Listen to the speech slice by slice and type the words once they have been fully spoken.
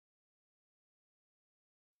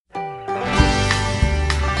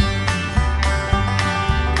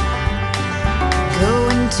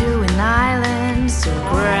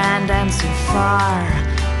and so far.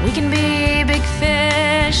 We can be big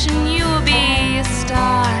fish and you will be a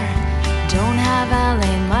star. Don't have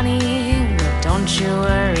LA money, well don't you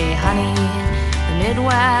worry honey. The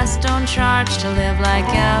Midwest don't charge to live like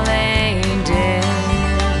LA did.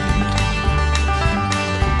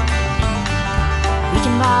 We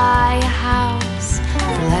can buy a house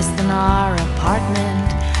for less than our apartment.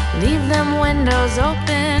 Leave them windows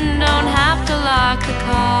open, don't have to lock the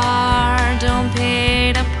car. Don't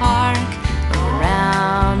pay to park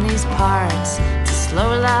around these parts. It's a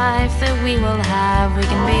slow life that we will have. We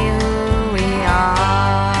can be who we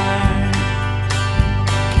are.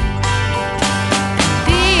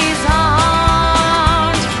 These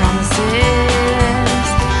aren't promises,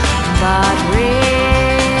 but realities.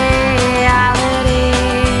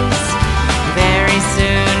 Very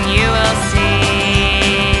soon you will see.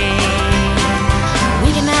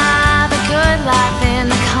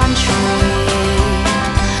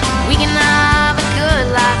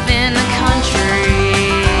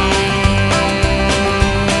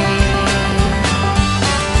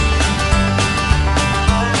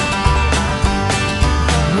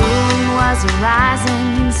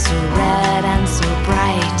 Rising so red and so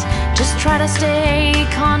bright. Just try to stay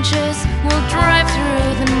conscious, we'll drive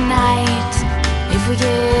through the night. If we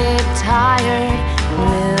get tired,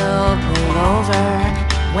 we'll pull over.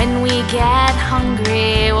 When we get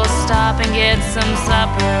hungry, we'll stop and get some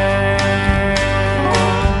supper.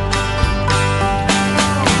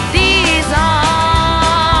 These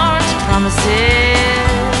aren't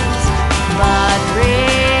promises, but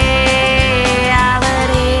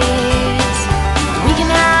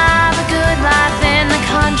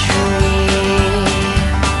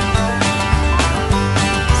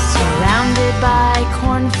by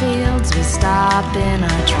cornfields, we stop in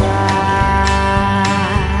our tracks.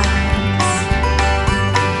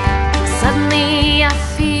 Suddenly I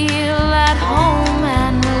feel at home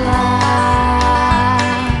and relaxed.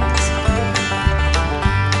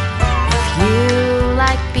 If you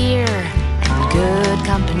like beer and good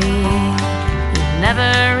company, you'll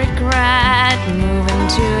never regret moving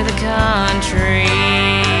to the country.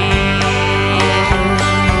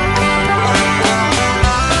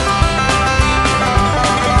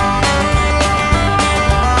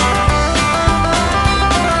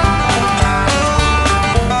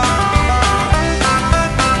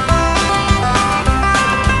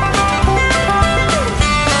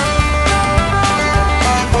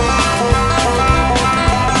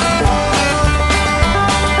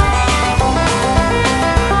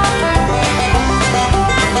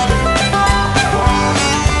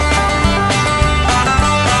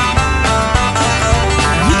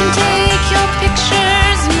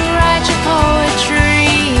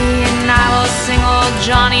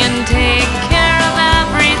 Johnny and take care of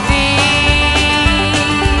everything.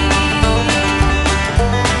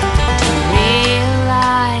 To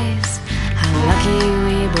realize how lucky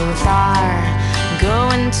we both are,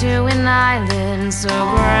 going to an island so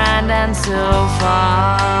grand and so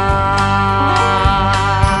far.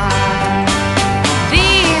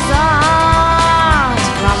 These aren't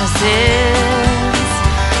promises,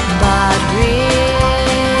 but realities.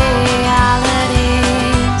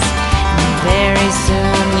 Very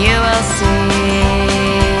soon you will see.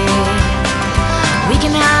 We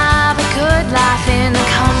can have a good life in the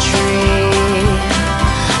country.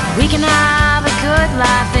 We can have a good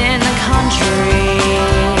life in the country.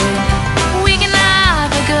 We can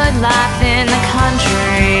have a good life in the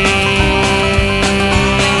country.